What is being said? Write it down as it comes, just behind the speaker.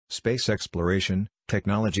Space Exploration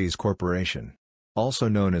Technologies Corporation, also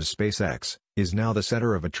known as SpaceX, is now the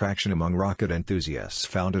center of attraction among rocket enthusiasts.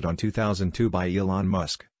 Founded in 2002 by Elon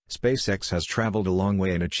Musk, SpaceX has traveled a long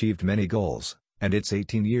way and achieved many goals, and its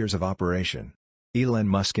 18 years of operation. Elon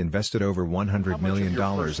Musk invested over $100 million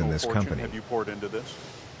in this company. Have you poured into this?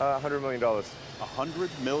 $100 million.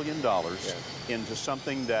 $100 million into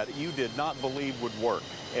something that you did not believe would work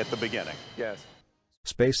at the beginning. Yes.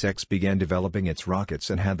 SpaceX began developing its rockets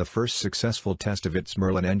and had the first successful test of its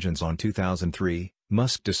Merlin engines in 2003.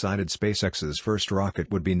 Musk decided SpaceX's first rocket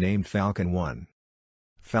would be named Falcon 1.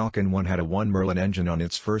 Falcon 1 had a 1 Merlin engine on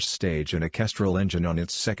its first stage and a Kestrel engine on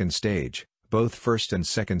its second stage. Both first and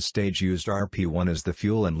second stage used RP-1 as the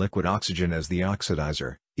fuel and liquid oxygen as the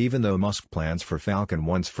oxidizer. Even though Musk plans for Falcon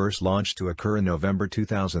 1's first launch to occur in November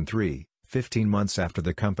 2003, 15 months after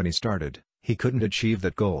the company started, he couldn't achieve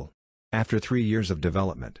that goal. After 3 years of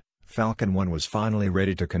development, Falcon 1 was finally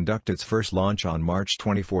ready to conduct its first launch on March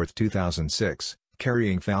 24, 2006,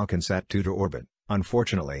 carrying Falcon 2 to orbit.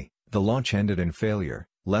 Unfortunately, the launch ended in failure,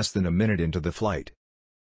 less than a minute into the flight.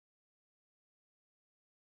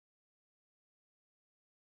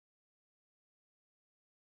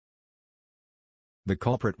 The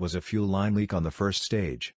culprit was a fuel line leak on the first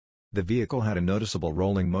stage. The vehicle had a noticeable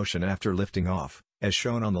rolling motion after lifting off, as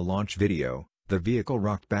shown on the launch video. The vehicle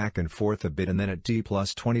rocked back and forth a bit and then at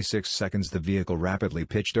T+26 seconds the vehicle rapidly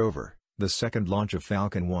pitched over. The second launch of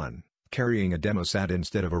Falcon 1, carrying a demosat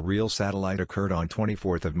instead of a real satellite, occurred on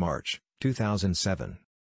 24 March, 2007.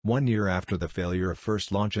 1 year after the failure of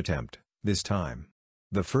first launch attempt, this time.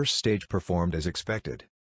 The first stage performed as expected.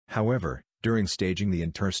 However, during staging the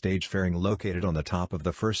interstage fairing located on the top of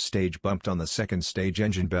the first stage bumped on the second stage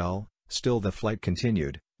engine bell. Still the flight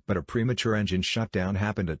continued, but a premature engine shutdown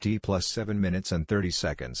happened at T+7 minutes and 30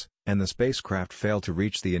 seconds, and the spacecraft failed to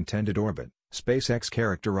reach the intended orbit. SpaceX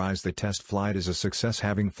characterized the test flight as a success,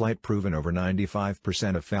 having flight proven over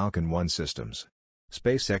 95% of Falcon 1 systems.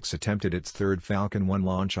 SpaceX attempted its third Falcon 1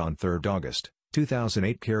 launch on 3 August,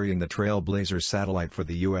 2008, carrying the Trailblazer satellite for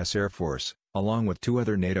the U.S. Air Force, along with 2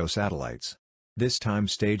 other NATO satellites. This time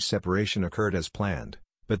stage separation occurred as planned,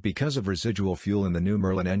 but because of residual fuel in the new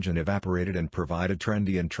Merlin engine evaporated and provided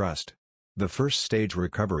transient thrust. The first stage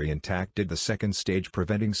recovery intact did the second stage,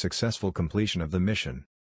 preventing successful completion of the mission.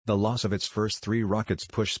 The loss of its first 3 rockets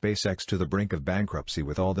pushed SpaceX to the brink of bankruptcy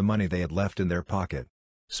with all the money they had left in their pocket.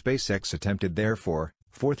 SpaceX attempted their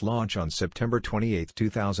fourth launch on September 28,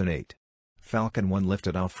 2008. Falcon 1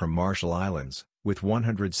 lifted off from Marshall Islands, with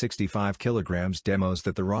 165 kilograms. Demos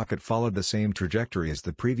that the rocket followed the same trajectory as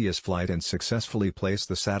the previous flight and successfully placed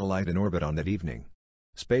the satellite in orbit on that evening.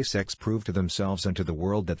 SpaceX proved to themselves and to the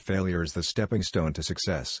world that failure is the stepping stone to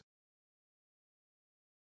success.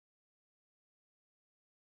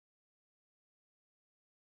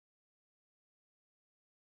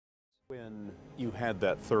 When you had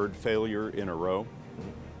that third failure in a row,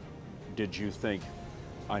 did you think,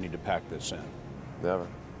 I need to pack this in? Never.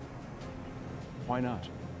 Why not?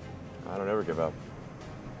 I don't ever give up.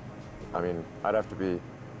 I mean, I'd have to be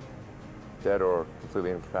dead or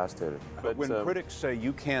completely incapacitated. But when critics say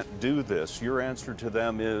you can't do this, your answer to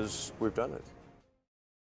them is, we've done it.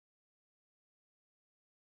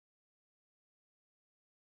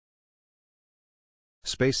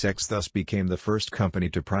 SpaceX thus became the first company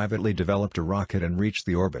to privately develop a rocket and reach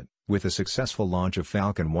the orbit. With a successful launch of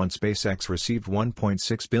Falcon 1, SpaceX received a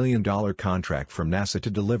 $1.6 billion contract from NASA to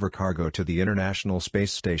deliver cargo to the International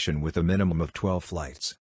Space Station with a minimum of 12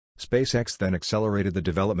 flights. SpaceX then accelerated the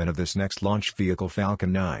development of this next launch vehicle,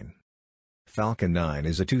 Falcon 9. Falcon 9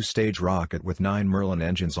 is a 2-stage rocket with 9 Merlin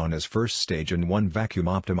engines on his first stage and 1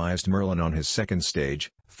 vacuum-optimized Merlin on his second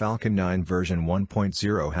stage. Falcon 9 version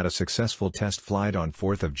 1.0 had a successful test flight on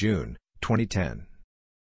 4 June, 2010.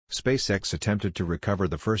 SpaceX attempted to recover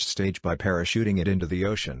the first stage by parachuting it into the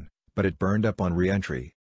ocean, but it burned up on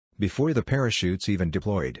re-entry before the parachutes even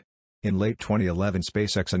deployed. In late 2011,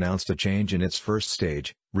 SpaceX announced a change in its first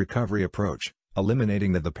stage recovery approach,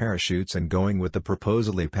 eliminating the parachutes and going with the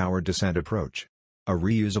proposedly powered descent approach. A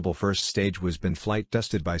reusable first stage was been flight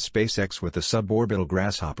tested by SpaceX with the suborbital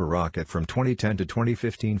Grasshopper rocket from 2010 to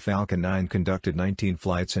 2015. Falcon 9 conducted 19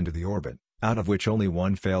 flights into the orbit, out of which only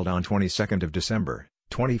 1 failed on 22nd of December,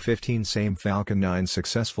 2015. Same Falcon 9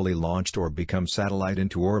 successfully launched or become satellite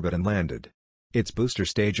into orbit and landed its booster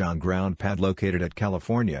stage on ground pad located at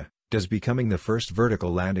California, thus becoming the first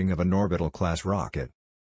vertical landing of an orbital-class rocket.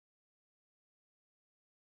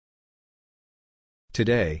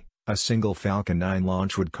 Today, a single Falcon 9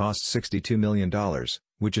 launch would cost $62 million,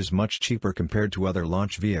 which is much cheaper compared to other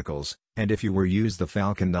launch vehicles, and if you were used the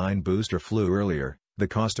Falcon 9 booster flew earlier, The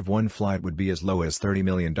cost of one flight would be as low as $30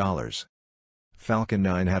 million. Falcon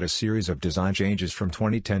 9 had a series of design changes from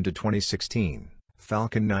 2010 to 2016.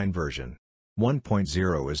 Falcon 9 version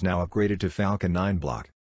 1.0 is now upgraded to Falcon 9 Block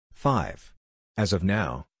 5. As of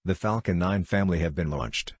now, the Falcon 9 family have been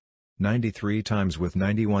launched 93 times with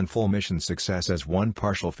 91 full mission success as one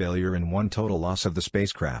partial failure and one total loss of the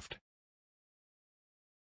spacecraft.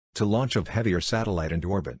 To launch a heavier satellite into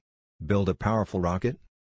orbit. Build a powerful rocket?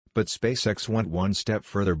 But SpaceX went one step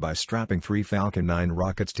further by strapping 3 Falcon 9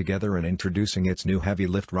 rockets together and introducing its new heavy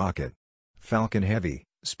lift rocket. Falcon Heavy.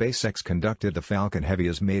 SpaceX conducted the Falcon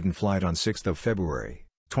Heavy's maiden flight on 6 February,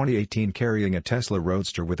 2018 carrying a Tesla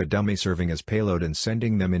Roadster with a dummy serving as payload and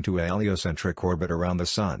sending them into a heliocentric orbit around the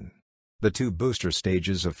Sun. The 2 booster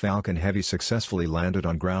stages of Falcon Heavy successfully landed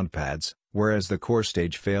on ground pads, whereas the core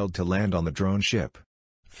stage failed to land on the drone ship.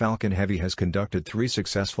 Falcon Heavy has conducted 3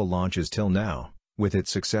 successful launches till now, with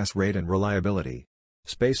its success rate and reliability.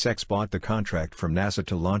 SpaceX bought the contract from NASA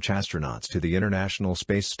to launch astronauts to the International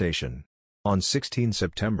Space Station. On 16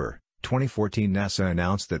 September 2014, NASA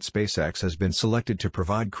announced that SpaceX has been selected to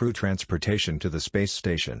provide crew transportation to the space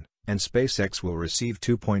station, and SpaceX will receive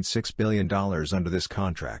 $2.6 billion under this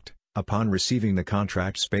contract. Upon receiving the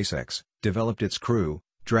contract, SpaceX developed its Crew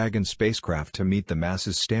Dragon spacecraft to meet the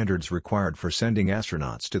mass's standards required for sending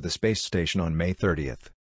astronauts to the space station on May 30,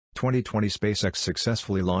 2020. SpaceX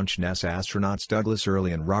successfully launched NASA astronauts Douglas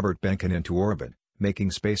Early and Robert Behnken into orbit,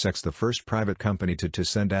 making SpaceX the first private company to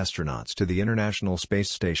send astronauts to the International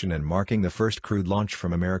Space Station and marking the first crewed launch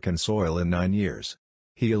from American soil in 9 years.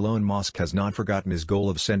 Elon Musk has not forgotten his goal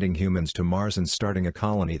of sending humans to Mars and starting a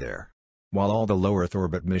colony there. While all the low Earth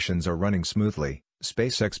orbit missions are running smoothly,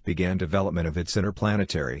 SpaceX began development of its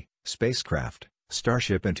interplanetary spacecraft,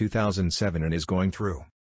 Starship, in 2007 and is going through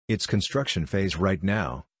its construction phase right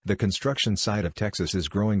now. The construction site of Texas is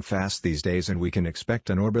growing fast these days and we can expect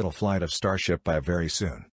an orbital flight of Starship by very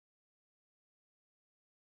soon.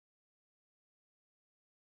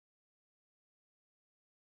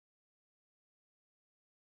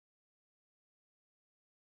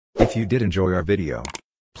 If you did enjoy our video,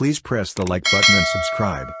 please press the like button and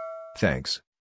subscribe. Thanks.